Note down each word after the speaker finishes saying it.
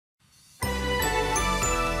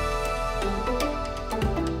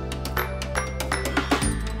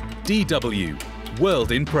DW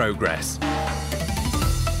World in Progress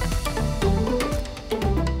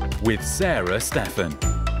with Sarah Steffen.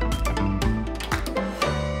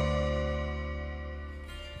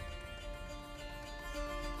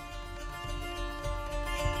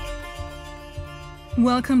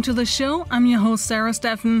 Welcome to the show. I'm your host, Sarah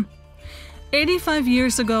Steffen. 85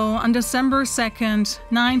 years ago, on December 2nd,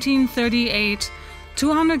 1938,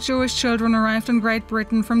 200 Jewish children arrived in Great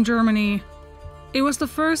Britain from Germany. It was the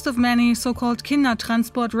first of many so-called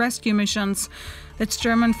Kindertransport rescue missions. That's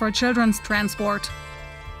German for children's transport.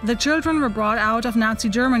 The children were brought out of Nazi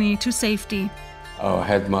Germany to safety. Our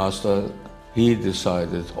headmaster, he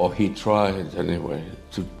decided, or he tried anyway,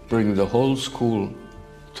 to bring the whole school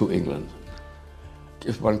to England.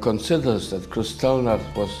 If one considers that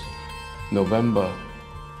Kristallnacht was November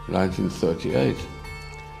 1938,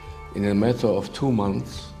 in a matter of 2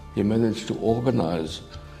 months, he managed to organize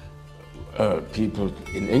people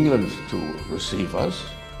in England to receive us,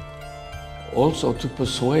 also to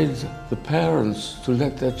persuade the parents to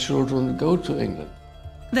let their children go to England.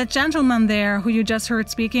 That gentleman there, who you just heard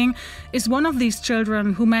speaking, is one of these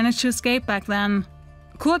children who managed to escape back then.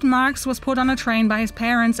 Kurt Marx was put on a train by his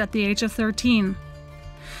parents at the age of 13.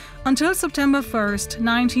 Until September 1st,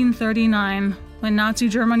 1939, when Nazi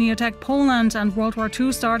Germany attacked Poland and World War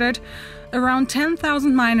II started, around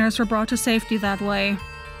 10,000 minors were brought to safety that way.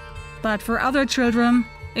 But for other children,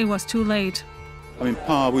 it was too late. I mean,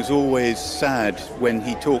 Pa was always sad when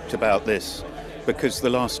he talked about this, because the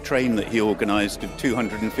last train that he organised of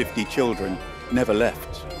 250 children never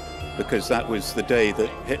left, because that was the day that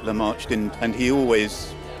Hitler marched in, and he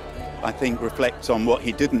always, I think, reflects on what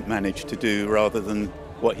he didn't manage to do rather than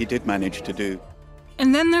what he did manage to do.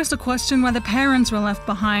 And then there's the question why the parents were left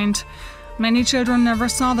behind. Many children never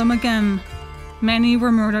saw them again. Many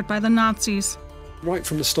were murdered by the Nazis. Right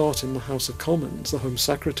from the start in the House of Commons, the Home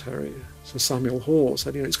Secretary, Sir Samuel Hoare,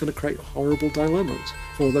 said, it's going to create horrible dilemmas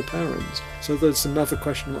for their parents. So there's another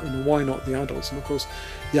question, why not the adults? And of course,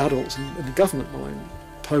 the adults in the government mind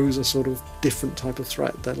pose a sort of different type of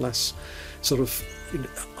threat. They're less sort of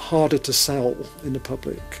harder to sell in the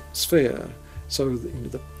public sphere. So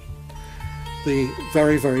the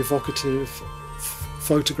very, very evocative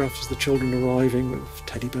photographs of the children arriving with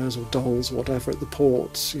teddy bears or dolls or whatever at the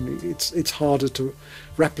ports, it's harder to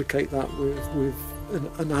replicate that with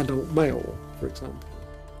an adult male, for example.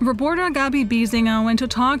 Reporter Gabi Biesinger went to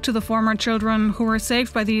talk to the former children who were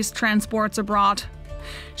saved by these transports abroad.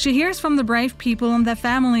 She hears from the brave people and their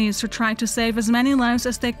families who tried to save as many lives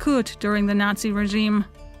as they could during the Nazi regime.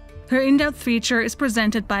 Her in-depth feature is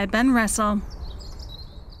presented by Ben Ressel.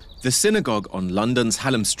 The synagogue on London's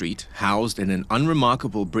Hallam Street, housed in an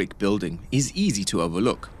unremarkable brick building, is easy to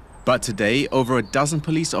overlook. But today, over a dozen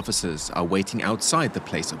police officers are waiting outside the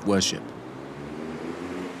place of worship.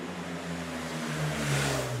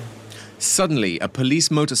 Suddenly, a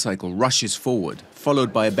police motorcycle rushes forward,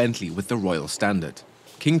 followed by a Bentley with the royal standard.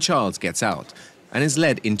 King Charles gets out and is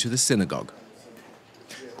led into the synagogue.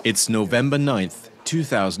 It's November 9th,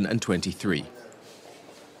 2023.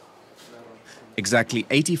 Exactly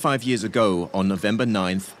 85 years ago, on November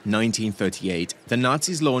 9th, 1938, the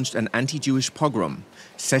Nazis launched an anti-Jewish pogrom,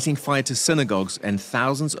 setting fire to synagogues and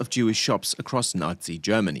thousands of Jewish shops across Nazi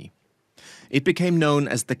Germany. It became known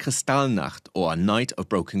as the Kristallnacht, or Night of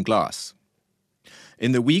Broken Glass.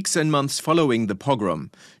 In the weeks and months following the pogrom,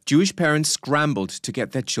 Jewish parents scrambled to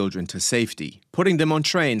get their children to safety, putting them on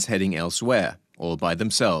trains heading elsewhere, all by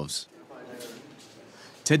themselves.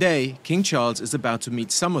 Today, King Charles is about to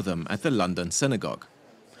meet some of them at the London synagogue.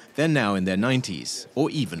 They're now in their 90s,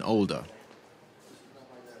 or even older.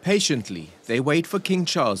 Patiently, they wait for King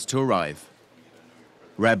Charles to arrive.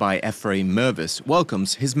 Rabbi Ephraim Mervis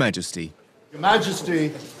welcomes His Majesty. Your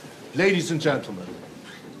Majesty, ladies and gentlemen,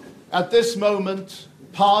 at this moment,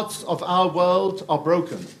 parts of our world are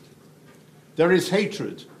broken. There is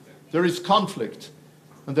hatred, there is conflict,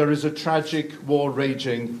 and there is a tragic war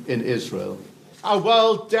raging in Israel. Our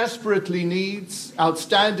world desperately needs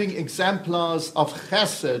outstanding exemplars of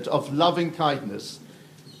chesed, of loving kindness.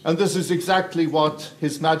 And this is exactly what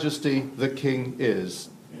His Majesty the King is.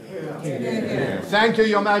 Thank you,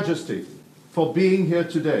 Your Majesty, for being here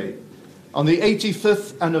today on the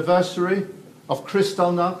 85th anniversary of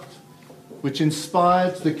Kristallnacht, which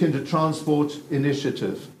inspired the Kindertransport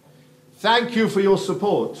initiative. Thank you for your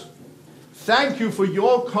support. Thank you for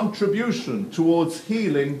your contribution towards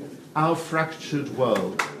healing our fractured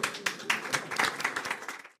world.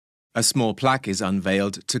 A small plaque is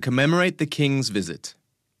unveiled to commemorate the King's visit.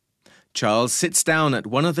 Charles sits down at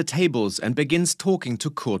one of the tables and begins talking to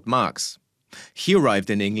Kurt Marx. He arrived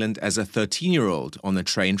in England as a 13-year-old on a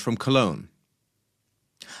train from Cologne.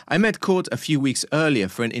 I met Kurt a few weeks earlier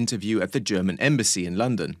for an interview at the German embassy in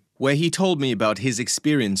London, where he told me about his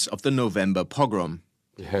experience of the November pogrom.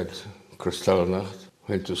 We had Kristallnacht,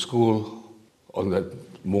 went to school on that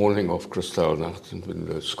morning of Kristallnacht, and when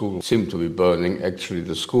the school seemed to be burning. Actually,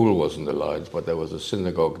 the school wasn't alight, but there was a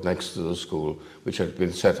synagogue next to the school which had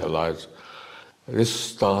been set alight. This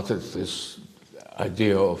started this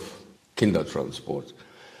idea of Kindertransport.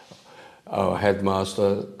 Our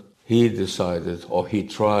headmaster, he decided, or he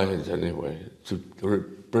tried anyway, to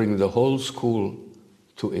bring the whole school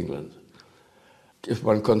to England. If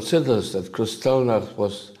one considers that Kristallnacht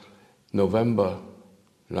was November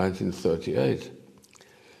 1938,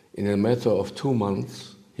 in a matter of 2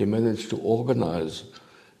 months, he managed to organize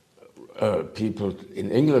people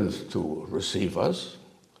in England to receive us,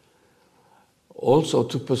 also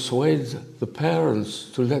to persuade the parents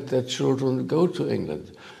to let their children go to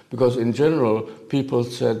England. Because in general, people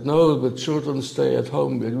said, no, the children stay at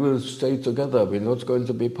home, we will stay together, we're not going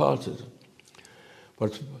to be parted.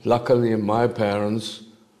 But luckily, my parents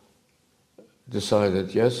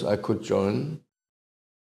decided, yes, I could join.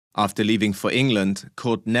 After leaving for England,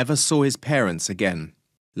 Kurt never saw his parents again.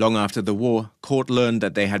 Long after the war, Kurt learned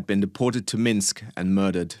that they had been deported to Minsk and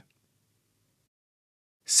murdered.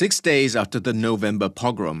 6 days after the November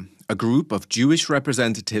pogrom, a group of Jewish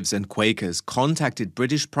representatives and Quakers contacted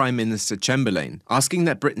British Prime Minister Chamberlain, asking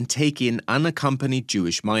that Britain take in unaccompanied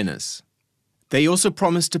Jewish minors. They also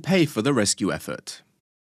promised to pay for the rescue effort.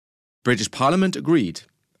 British Parliament agreed,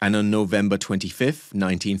 and on November 25,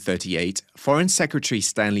 1938, Foreign Secretary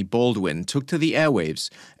Stanley Baldwin took to the airwaves,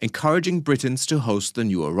 encouraging Britons to host the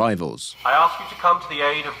new arrivals. I ask you to come to the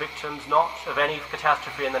aid of victims not of any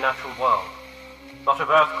catastrophe in the natural world, not of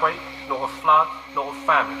earthquake, nor of flood, nor of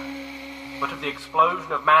famine, but of the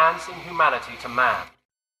explosion of man's inhumanity to man.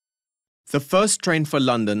 The first train for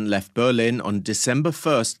London left Berlin on December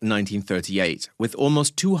 1st, 1938, with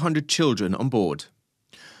almost 200 children on board.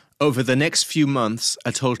 Over the next few months,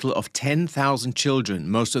 a total of 10,000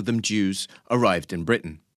 children, most of them Jews, arrived in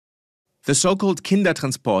Britain. The so-called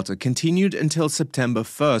Kindertransporte continued until September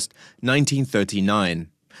 1st, 1939,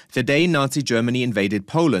 the day Nazi Germany invaded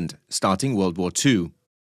Poland, starting World War II.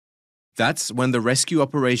 That's when the rescue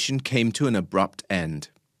operation came to an abrupt end.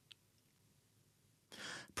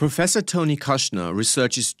 Professor Tony Kushner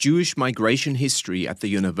researches Jewish migration history at the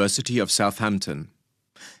University of Southampton.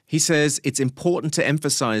 He says it's important to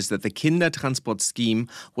emphasize that the Kindertransport scheme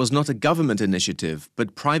was not a government initiative,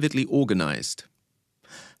 but privately organized.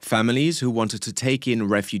 Families who wanted to take in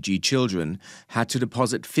refugee children had to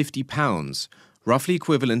deposit £50, roughly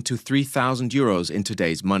equivalent to €3,000 in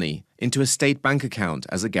today's money, into a state bank account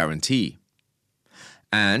as a guarantee.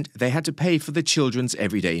 And they had to pay for the children's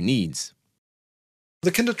everyday needs.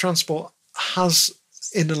 The Kindertransport has,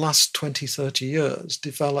 in the last 20, 30 years,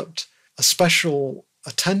 developed a special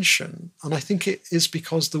attention, and I think it is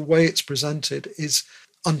because the way it's presented is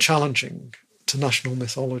unchallenging to national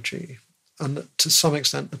mythology. And to some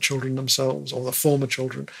extent, the children themselves, or the former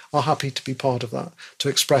children, are happy to be part of that, to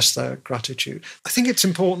express their gratitude. I think it's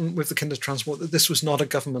important with the Kindertransport that this was not a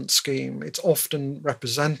government scheme. It's often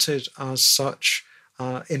represented as such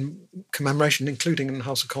in commemoration, including in the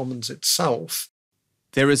House of Commons itself.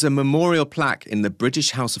 There is a memorial plaque in the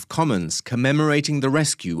British House of Commons commemorating the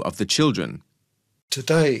rescue of the children.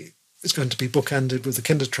 Today, it's going to be bookended with the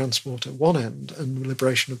Kindertransport at one end and the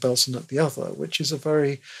liberation of Belsen at the other, which is a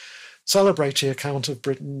very celebratory account of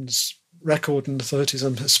Britain's record in the 30s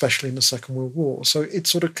and especially in the Second World War. So it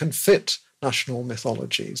sort of can fit national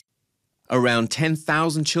mythologies. Around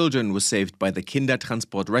 10,000 children were saved by the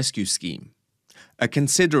Kindertransport rescue scheme. A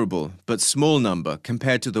considerable but small number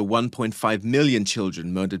compared to the 1.5 million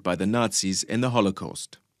children murdered by the Nazis in the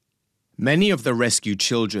Holocaust. Many of the rescued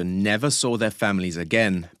children never saw their families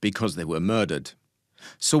again because they were murdered.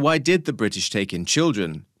 So why did the British take in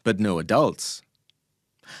children, but no adults?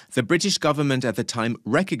 The British government at the time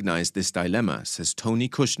recognized this dilemma, says Tony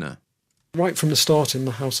Kushner. Right from the start in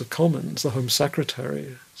the House of Commons, the Home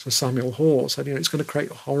Secretary, Sir Samuel Hoare, said, it's going to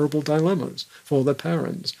create horrible dilemmas for their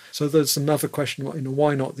parents. So there's another question,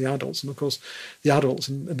 why not the adults? And of course, the adults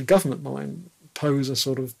in the government mind pose a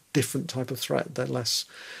sort of different type of threat. They're less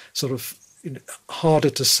sort of harder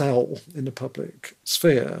to sell in the public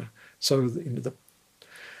sphere. So the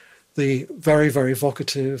very, very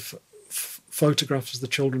evocative photographs of the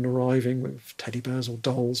children arriving with teddy bears or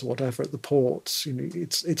dolls or whatever at the ports,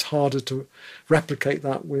 it's harder to replicate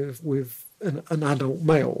that with an adult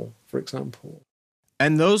male, for example.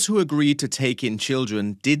 And those who agreed to take in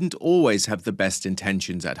children didn't always have the best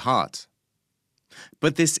intentions at heart.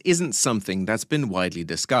 But this isn't something that's been widely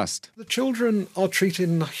discussed. The children are treated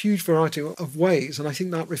in a huge variety of ways, and I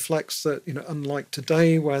think that reflects that, unlike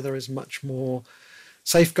today, where there is much more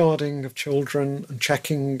safeguarding of children and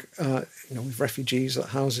checking, with refugees that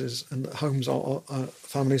houses and that homes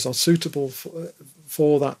families are suitable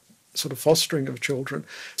for that sort of fostering of children.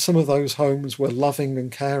 Some of those homes were loving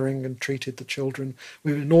and caring and treated the children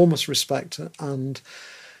with enormous respect and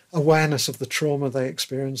awareness of the trauma they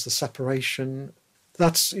experienced, the separation.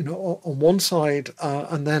 That's, on one side,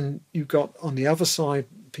 and then you've got on the other side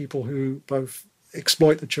people who both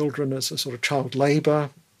exploit the children as a sort of child labour,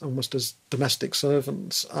 almost as domestic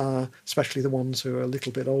servants, especially the ones who are a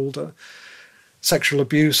little bit older. Sexual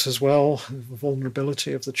abuse as well, the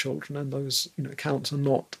vulnerability of the children, and those accounts are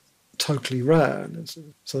not totally rare.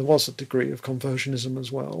 So there was a degree of conversionism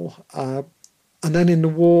as well. And then in the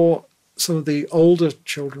war, some of the older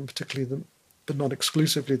children, particularly but not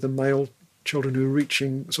exclusively the male children who are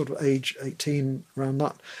reaching sort of age 18, around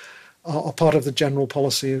that, are part of the general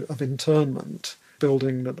policy of internment.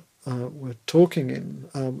 Building that we're talking in,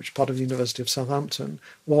 which is part of the University of Southampton,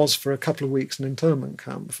 was for a couple of weeks an internment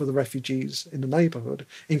camp for the refugees in the neighbourhood,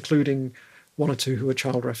 including one or two who were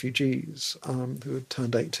child refugees who had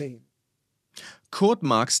turned 18. Kurt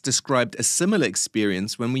Marx described a similar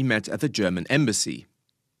experience when we met at the German embassy.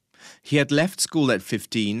 He had left school at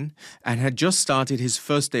 15 and had just started his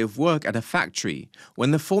first day of work at a factory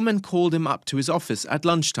when the foreman called him up to his office at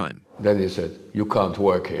lunchtime. Then he said, "You can't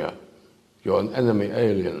work here. You're an enemy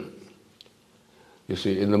alien." You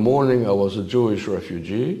see, in the morning I was a Jewish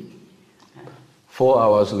refugee. 4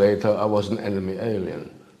 hours later I was an enemy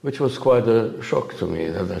alien, which was quite a shock to me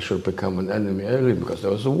that I should become an enemy alien because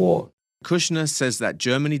there was a war. Kushner says that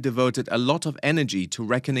Germany devoted a lot of energy to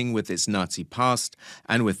reckoning with its Nazi past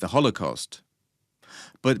and with the Holocaust.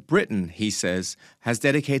 But Britain, he says, has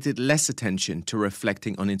dedicated less attention to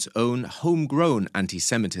reflecting on its own homegrown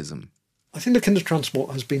anti-Semitism. I think the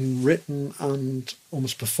Kindertransport has been written and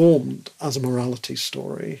almost performed as a morality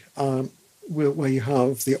story, where you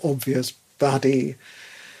have the obvious baddie,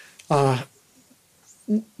 the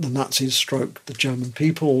Nazis stroke the German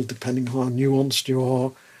people, depending how nuanced you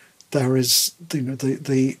are. There is,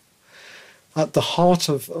 the at the heart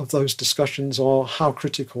of those discussions are how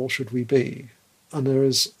critical should we be, and there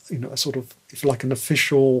is, a sort of, if you like, an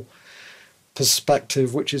official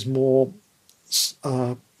perspective which is more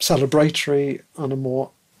celebratory, and a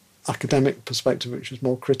more academic perspective which is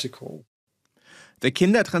more critical. The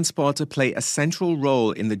Kindertransporte play a central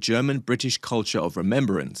role in the German-British culture of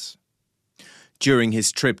remembrance. During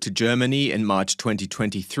his trip to Germany in March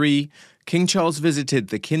 2023, King Charles visited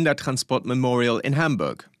the Kindertransport Memorial in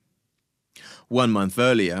Hamburg. 1 month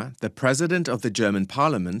earlier, the president of the German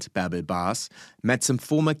parliament, Bärbel Baas, met some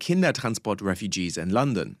former Kindertransport refugees in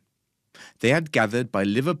London. They had gathered by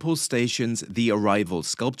Liverpool Station's The Arrival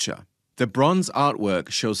sculpture. The bronze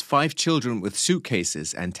artwork shows 5 children with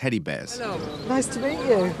suitcases and teddy bears. Hello. Nice to meet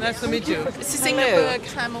you. Nice to meet you. This is Ingeborg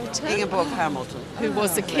Hamilton. Ingeborg Hamilton. Who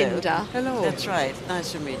was a Kinder. Hello. That's right.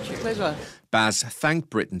 Nice to meet you. Pleasure. Baas thanked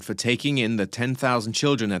Britain for taking in the 10,000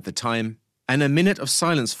 children at the time, and a minute of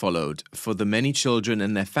silence followed for the many children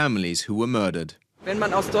and their families who were murdered. Wenn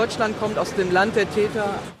man aus Deutschland kommt, aus dem Land der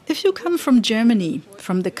Täter. If you come from Germany,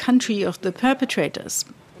 from the country of the perpetrators,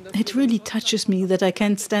 it really touches me that I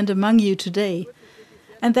can stand among you today,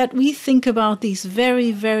 and that we think about these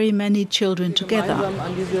very, very many children together.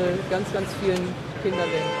 An diese ganz, ganz vielen Kinder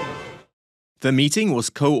denken. The meeting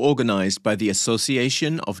was co-organized by the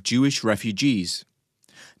Association of Jewish Refugees.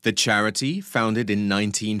 The charity, founded in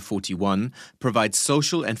 1941, provides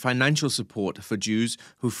social and financial support for Jews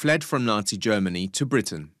who fled from Nazi Germany to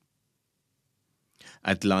Britain.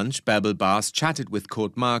 At lunch, Bärbel Baas chatted with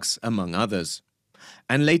Kurt Marx, among others,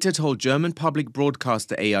 and later told German public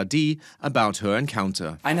broadcaster ARD about her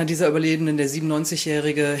encounter. Einer dieser Überlebenden, der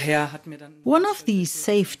 97-jährige Herr, hat mir dann... One of these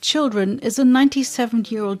saved children is a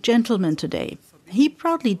 97-year-old gentleman today. He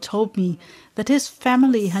proudly told me that his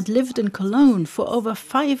family had lived in Cologne for over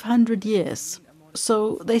 500 years.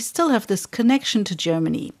 So they still have this connection to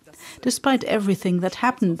Germany, despite everything that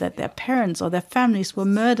happened, that their parents or their families were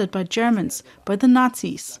murdered by Germans, by the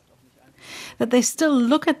Nazis. That they still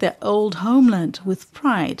look at their old homeland with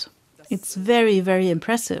pride. It's very, very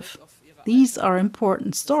impressive. These are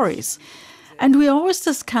important stories. And we always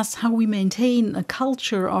discuss how we maintain a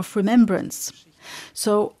culture of remembrance.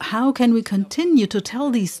 So how can we continue to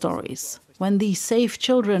tell these stories when these saved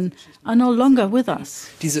children are no longer with us?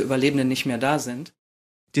 Diese Überlebenden nicht mehr da sind.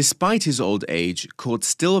 Despite his old age, Kurt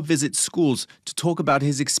still visits schools to talk about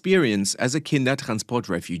his experience as a Kindertransport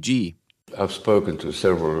refugee. I've spoken to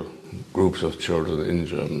several groups of children in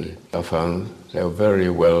Germany. I found they are very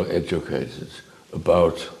well educated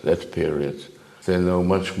about that period. They know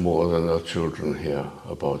much more than our children here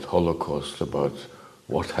about Holocaust, about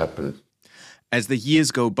what happened. As the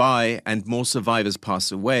years go by and more survivors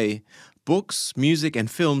pass away, books, music and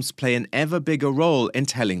films play an ever bigger role in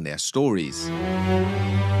telling their stories.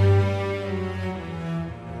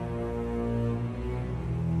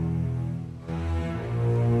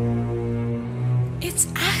 It's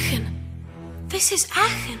Aachen. This is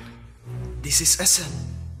Aachen. This is Essen.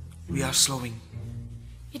 We are slowing.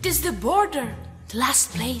 It is the border. The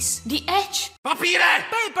last place. The edge. Papiere!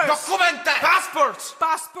 Papers! Documenten! Passports!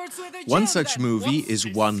 Passports with a One such movie is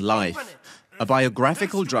One Life, a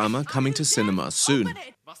biographical drama coming to cinemas soon.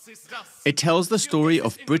 It tells the story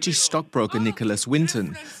of British stockbroker Nicholas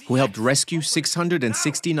Winton, who helped rescue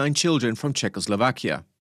 669 children from Czechoslovakia.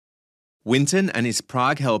 Winton and his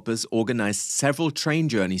Prague helpers organized several train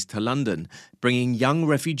journeys to London, bringing young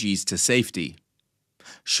refugees to safety.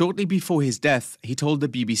 Shortly before his death, he told the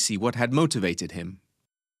BBC what had motivated him.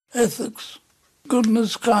 Ethics.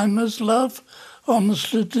 Goodness, kindness, love,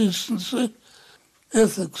 honesty, decency.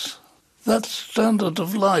 Ethics. That's standard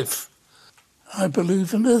of life. I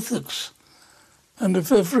believe in ethics. And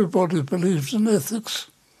if everybody believed in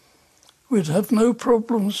ethics, we'd have no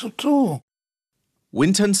problems at all.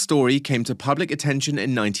 Winton's story came to public attention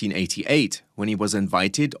in 1988 when he was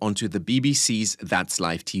invited onto the BBC's That's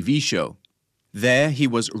Life TV show. There, he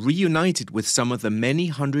was reunited with some of the many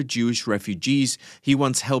hundred Jewish refugees he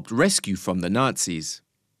once helped rescue from the Nazis.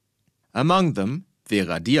 Among them,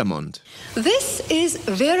 Vera Diamond. This is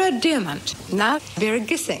Vera Diamond, now Vera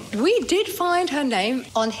Gissing. We did find her name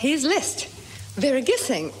on his list. Vera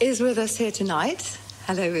Gissing is with us here tonight.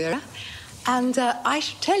 Hello, Vera. And I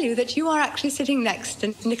should tell you that you are actually sitting next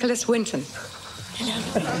to Nicholas Winton.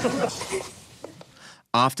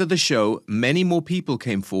 After the show, many more people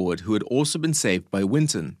came forward who had also been saved by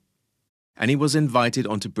Winton. And he was invited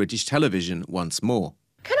onto British television once more.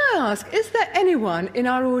 Can I ask, is there anyone in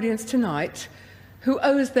our audience tonight who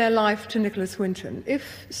owes their life to Nicholas Winton?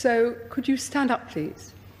 If so, could you stand up,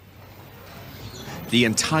 please? The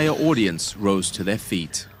entire audience rose to their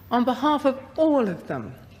feet. On behalf of all of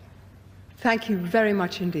them, thank you very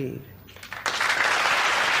much indeed.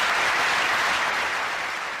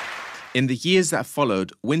 In the years that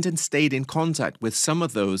followed, Winton stayed in contact with some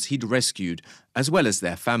of those he'd rescued, as well as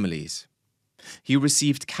their families. He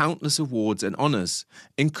received countless awards and honours,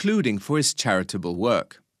 including for his charitable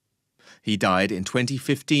work. He died in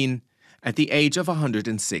 2015 at the age of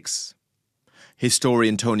 106.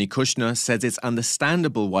 Historian Tony Kushner says it's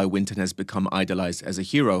understandable why Winton has become idolised as a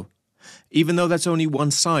hero, even though that's only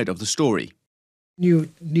one side of the story. You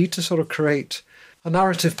need to sort of create a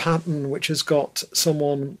narrative pattern which has got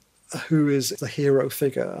someone who is the hero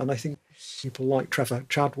figure. And I think people like Trevor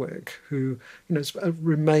Chadwick, who has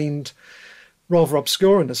remained rather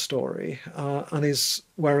obscure in the story, and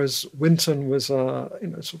whereas Winton was sort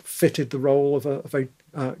of fitted the role of a very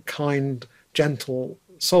kind, gentle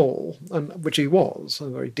soul, and which he was, a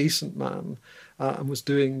very decent man, and was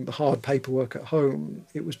doing the hard paperwork at home.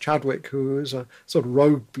 It was Chadwick who was a sort of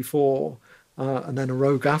rogue before, and then a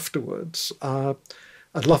rogue afterwards.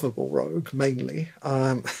 A lovable rogue, mainly,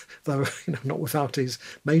 though not without his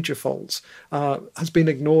major faults, has been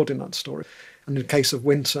ignored in that story. And in the case of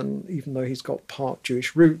Winton, even though he's got part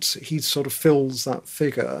Jewish roots, he sort of fills that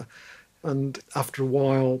figure. And after a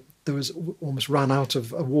while, there was almost ran out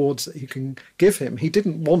of awards that you can give him. He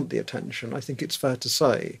didn't want the attention, I think it's fair to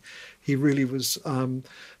say. He really was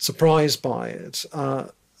surprised by it.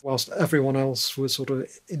 Whilst everyone else was sort of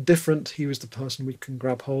indifferent, he was the person we can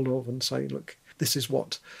grab hold of and say, look, this is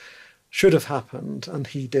what should have happened, and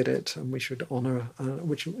he did it, and we should honour,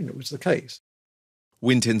 which was the case.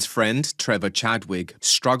 Winton's friend, Trevor Chadwick,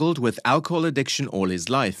 struggled with alcohol addiction all his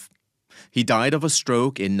life. He died of a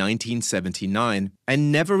stroke in 1979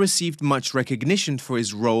 and never received much recognition for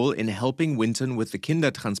his role in helping Winton with the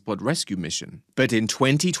Kindertransport rescue mission. But in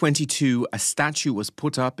 2022, a statue was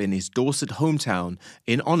put up in his Dorset hometown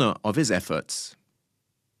in honour of his efforts.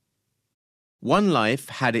 One Life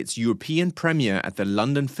had its European premiere at the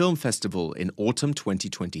London Film Festival in autumn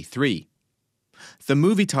 2023. The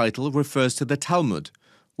movie title refers to the Talmud,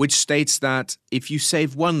 which states that if you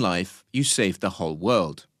save one life, you save the whole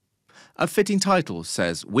world. A fitting title,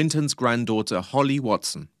 says Winton's granddaughter Holly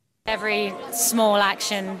Watson. Every small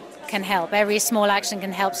action can help. Every small action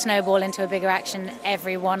can help snowball into a bigger action.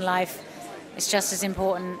 Every one life is just as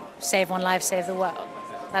important. Save one life, save the world.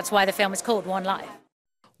 That's why the film is called One Life.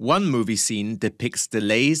 One movie scene depicts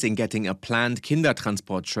delays in getting a planned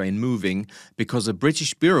Kindertransport train moving because a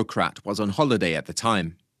British bureaucrat was on holiday at the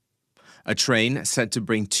time. A train set to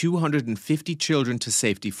bring 250 children to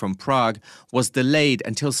safety from Prague was delayed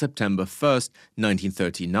until September 1st,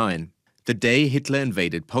 1939, the day Hitler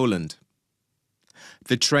invaded Poland.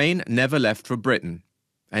 The train never left for Britain,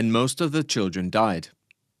 and most of the children died.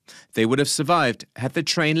 They would have survived had the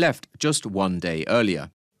train left just one day earlier.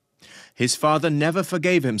 His father never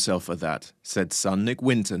forgave himself for that, said son Nick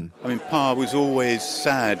Winton. I mean, Pa was always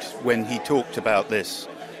sad when he talked about this,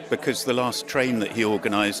 because the last train that he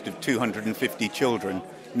organised of 250 children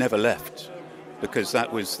never left, because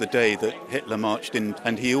that was the day that Hitler marched in.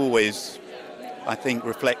 And he always, I think,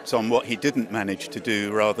 reflects on what he didn't manage to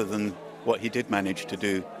do rather than what he did manage to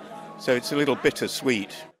do. So it's a little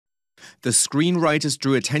bittersweet. The screenwriters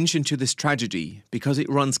drew attention to this tragedy because it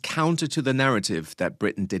runs counter to the narrative that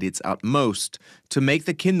Britain did its utmost to make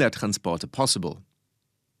the Kindertransporter possible.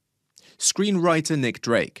 Screenwriter Nick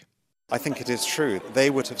Drake. I think it is true. They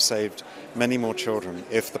would have saved many more children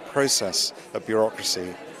if the process of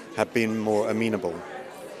bureaucracy had been more amenable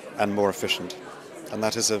and more efficient. And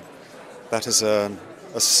that is a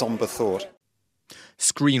somber thought.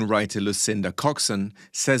 Screenwriter Lucinda Coxon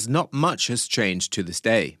says not much has changed to this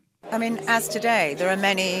day. I mean, as today, there are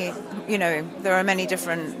many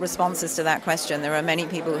different responses to that question. There are many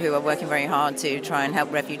people who are working very hard to try and help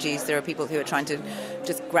refugees. There are people who are trying to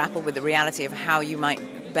just grapple with the reality of how you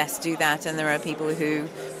might best do that. And there are people who,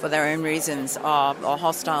 for their own reasons, are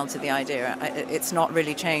hostile to the idea. It's not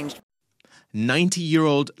really changed.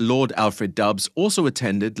 90-year-old Lord Alfred Dubs also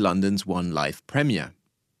attended London's One Life premiere.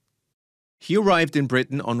 He arrived in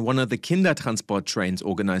Britain on one of the Kindertransport trains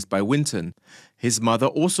organised by Winton. His mother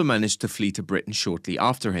also managed to flee to Britain shortly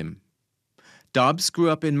after him. Dubs grew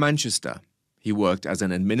up in Manchester. He worked as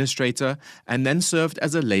an administrator and then served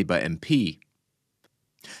as a Labour MP.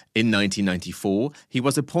 In 1994, he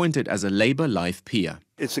was appointed as a Labour Life peer.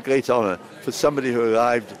 It's a great honour for somebody who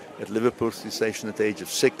arrived at Liverpool station at the age of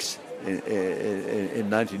 6 in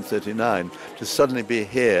 1939 to suddenly be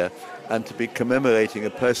here and to be commemorating a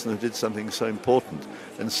person who did something so important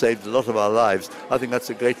and saved a lot of our lives. I think that's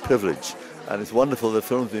a great privilege. And it's wonderful the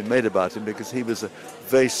film's been made about him because he was a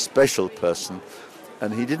very special person.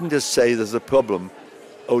 And he didn't just say there's a problem,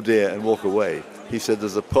 oh dear, and walk away. He said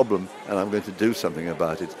there's a problem and I'm going to do something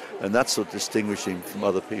about it. And that's what distinguished him from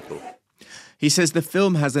other people. He says the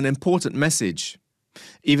film has an important message.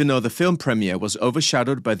 Even though the film premiere was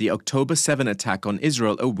overshadowed by the October 7 attack on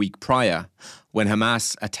Israel a week prior, when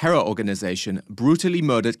Hamas, a terror organization, brutally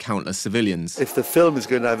murdered countless civilians. If the film is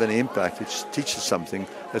going to have any impact, it teaches something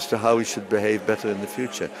as to how we should behave better in the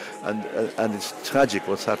future. And it's tragic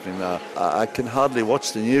what's happening now. I can hardly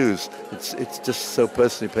watch the news. It's just so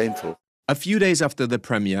personally painful. A few days after the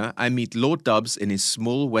premiere, I meet Lord Dubs in his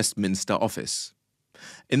small Westminster office.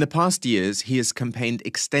 In the past years, he has campaigned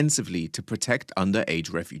extensively to protect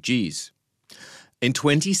underage refugees. In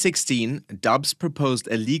 2016, Dubs proposed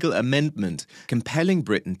a legal amendment compelling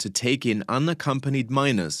Britain to take in unaccompanied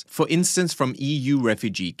minors, for instance from EU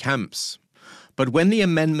refugee camps. But when the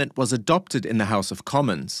amendment was adopted in the House of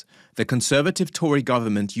Commons, the Conservative Tory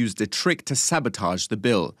government used a trick to sabotage the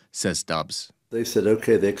bill, says Dubs. They said,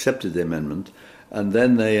 OK, they accepted the amendment, and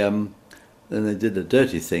then they did a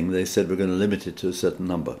dirty thing. They said we're going to limit it to a certain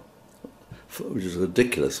number, which is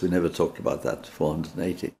ridiculous. We never talked about that,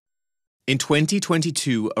 480. In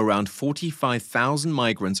 2022, around 45,000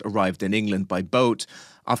 migrants arrived in England by boat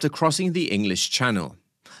after crossing the English Channel.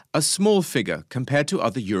 A small figure compared to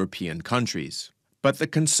other European countries. But the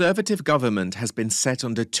Conservative government has been set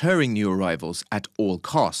on deterring new arrivals at all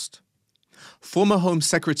cost. Former Home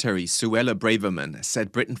Secretary Suella Braverman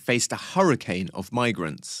said Britain faced a hurricane of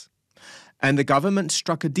migrants. And the government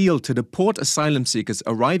struck a deal to deport asylum seekers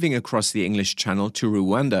arriving across the English Channel to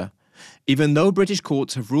Rwanda, even though British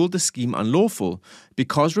courts have ruled the scheme unlawful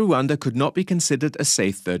because Rwanda could not be considered a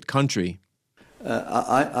safe third country.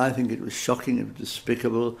 I think it was shocking, it was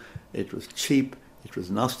despicable, it was cheap, it was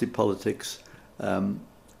nasty politics.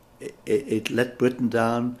 It let Britain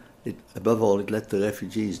down, above all, it let the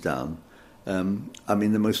refugees down. I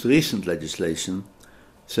mean, the most recent legislation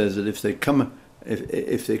says that if they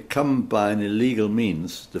come by an illegal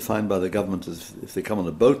means, defined by the government as if they come on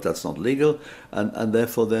a boat, that's not legal, and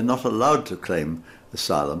therefore they're not allowed to claim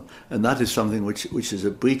asylum. And that is something which is a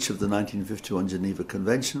breach of the 1951 Geneva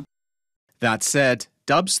Convention. That said,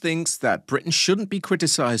 Dubs thinks that Britain shouldn't be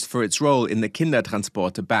criticised for its role in the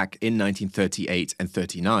Kindertransporter back in 1938 and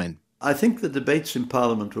 39. I think the debates in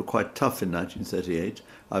Parliament were quite tough in 1938.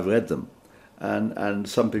 I've read them, and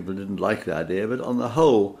some people didn't like the idea, but on the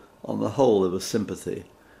whole there was sympathy.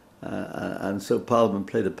 and so Parliament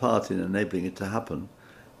played a part in enabling it to happen.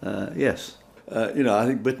 Yes. I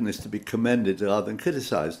think Britain is to be commended rather than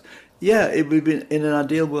criticised. Yeah, it would have been, in an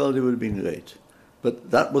ideal world, it would have been great.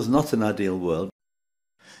 But that was not an ideal world.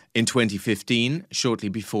 In 2015, shortly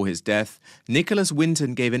before his death, Nicholas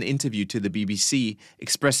Winton gave an interview to the BBC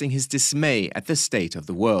expressing his dismay at the state of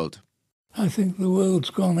the world. I think the world's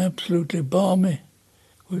gone absolutely balmy.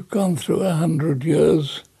 We've gone through 100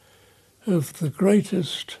 years of the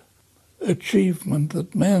greatest achievement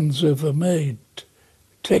that man's ever made,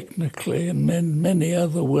 technically and in many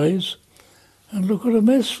other ways. And look what a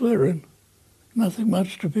mess we're in. Nothing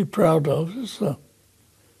much to be proud of, is there?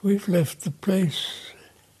 We've left the place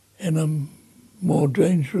in a more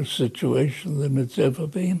dangerous situation than it's ever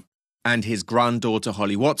been. And his granddaughter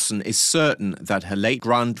Holly Watson is certain that her late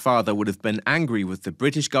grandfather would have been angry with the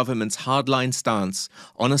British government's hardline stance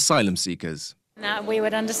on asylum seekers. Now, we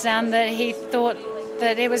would understand that he thought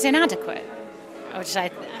that it was inadequate, which I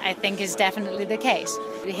think is definitely the case.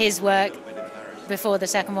 His work before the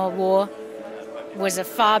Second World War was a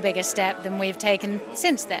far bigger step than we've taken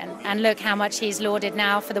since then. And look how much he's lauded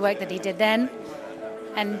now for the work that he did then,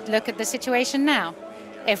 and look at the situation now.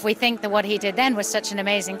 If we think that what he did then was such an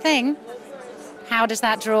amazing thing, how does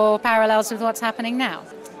that draw parallels with what's happening now?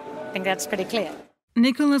 I think that's pretty clear.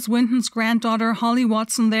 Nicholas Winton's granddaughter Holly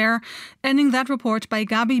Watson there, ending that report by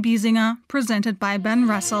Gabi Biesinger, presented by Ben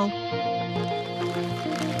Russell.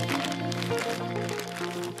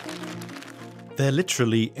 They're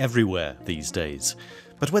literally everywhere these days.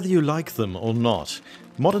 But whether you like them or not,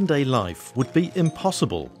 modern-day life would be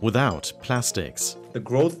impossible without plastics. The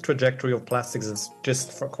growth trajectory of plastics is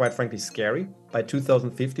just, quite frankly, scary. By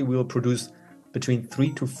 2050, we will produce between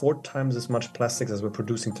 3 to 4 times as much plastics as we're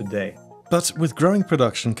producing today. But with growing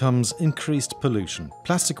production comes increased pollution.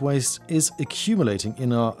 Plastic waste is accumulating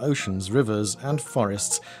in our oceans, rivers and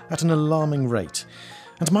forests at an alarming rate.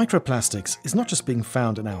 And microplastics is not just being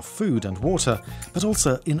found in our food and water, but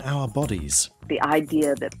also in our bodies. The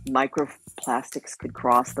idea that microplastics could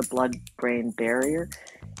cross the blood-brain barrier,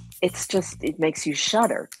 it makes you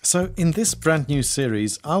shudder. So in this brand new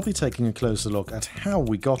series, I'll be taking a closer look at how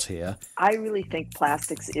we got here. I really think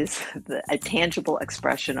plastics is a tangible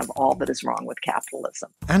expression of all that is wrong with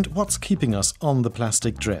capitalism. And what's keeping us on the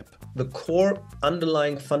plastic drip. The core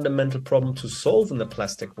underlying fundamental problem to solve in the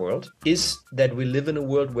plastic world is that we live in a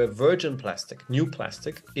world where virgin plastic, new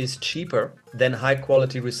plastic, is cheaper than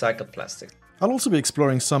high-quality recycled plastic. I'll also be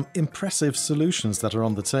exploring some impressive solutions that are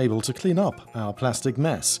on the table to clean up our plastic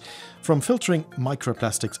mess. From filtering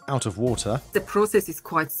microplastics out of water. The process is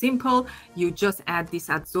quite simple. You just add this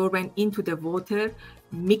adsorbent into the water,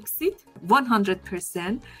 mix it,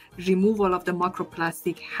 100%. Removal of the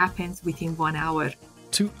microplastic happens within 1 hour.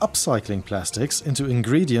 To upcycling plastics into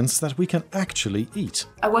ingredients that we can actually eat.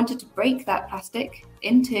 I wanted to break that plastic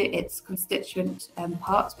into its constituent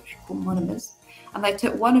parts, which are called monomers. And I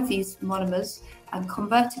took one of these monomers and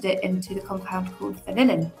converted it into the compound called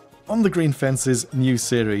vanillin. On the Green Fence's new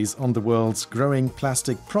series on the world's growing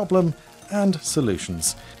plastic problem and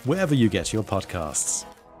solutions, wherever you get your podcasts.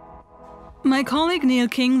 My colleague Neil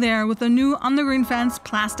King there with the new On the Green Fence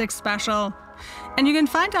plastic special. And you can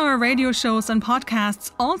find our radio shows and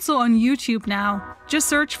podcasts also on YouTube now. Just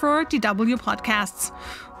search for DW Podcasts.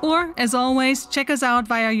 Or, as always, check us out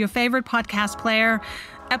via your favorite podcast player,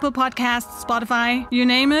 Apple Podcasts, Spotify, you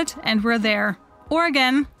name it, and we're there. Or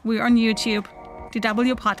again, we're on YouTube,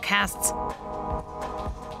 DW Podcasts.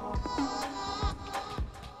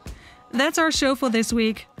 That's our show for this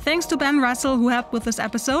week. Thanks to Ben Russell who helped with this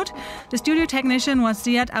episode. The studio technician was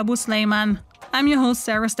Ziad Abu Sleiman. I'm your host,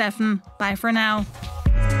 Sarah Steffen. Bye for now.